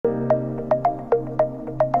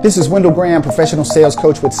This is Wendell Graham, professional sales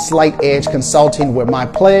coach with Slight Edge Consulting, where my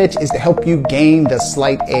pledge is to help you gain the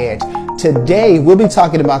slight edge. Today, we'll be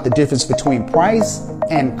talking about the difference between price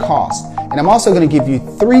and cost. And I'm also going to give you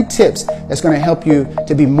 3 tips that's going to help you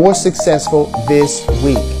to be more successful this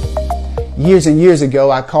week. Years and years ago,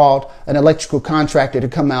 I called an electrical contractor to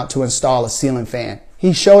come out to install a ceiling fan.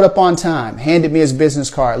 He showed up on time, handed me his business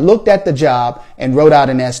card, looked at the job, and wrote out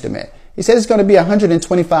an estimate. He said it's going to be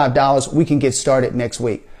 $125. We can get started next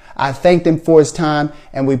week. I thanked him for his time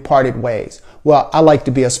and we parted ways. Well, I like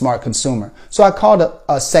to be a smart consumer, so I called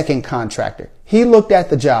a second contractor. He looked at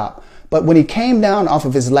the job, but when he came down off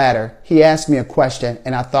of his ladder, he asked me a question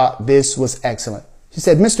and I thought this was excellent. He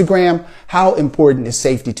said, "Mr. Graham, how important is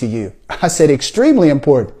safety to you?" I said, "Extremely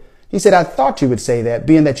important." He said, "I thought you would say that,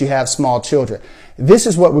 being that you have small children." This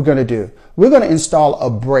is what we're going to do. We're going to install a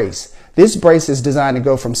brace. This brace is designed to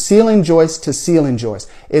go from ceiling joist to ceiling joist.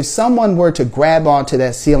 If someone were to grab onto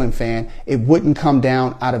that ceiling fan, it wouldn't come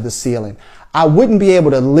down out of the ceiling. I wouldn't be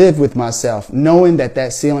able to live with myself knowing that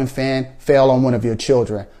that ceiling fan fell on one of your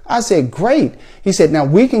children. I said, "Great." He said, "Now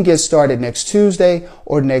we can get started next Tuesday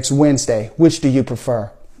or next Wednesday. Which do you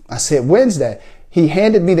prefer?" I said, "Wednesday." He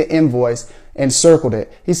handed me the invoice and circled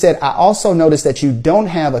it. He said, "I also noticed that you don't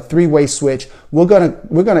have a 3-way switch. We're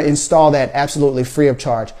gonna install that absolutely free of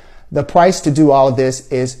charge. The price to do all of this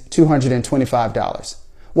is $225.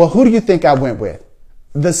 Well, who do you think I went with?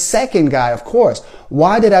 The second guy, of course.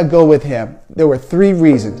 Why did I go with him? There were 3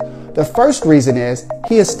 reasons. The first reason is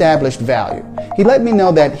he established value. He let me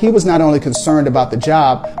know that he was not only concerned about the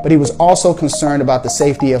job, but he was also concerned about the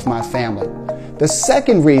safety of my family. The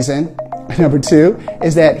second reason, number 2,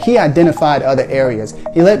 is that he identified other areas.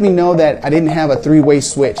 He let me know that I didn't have a 3-way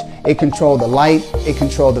switch. It controlled the light, it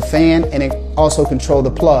controlled the fan, and it also controlled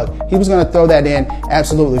the plug. He was going to throw that in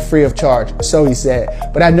absolutely free of charge, so he said.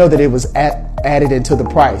 But I know that it was added into the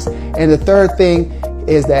price. And the third thing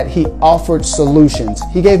is that he offered solutions.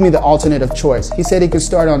 He gave me the alternative choice. He said he could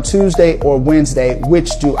start on Tuesday or Wednesday.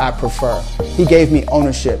 Which do I prefer? He gave me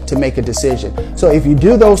ownership to make a decision. So if you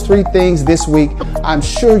do those 3 things this week, I'm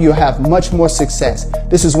sure you'll have much more success.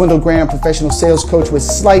 This is Wendell Graham, professional sales coach with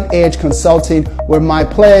Slight Edge Consulting, where my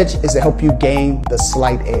pledge is to help you gain the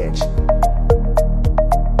slight edge.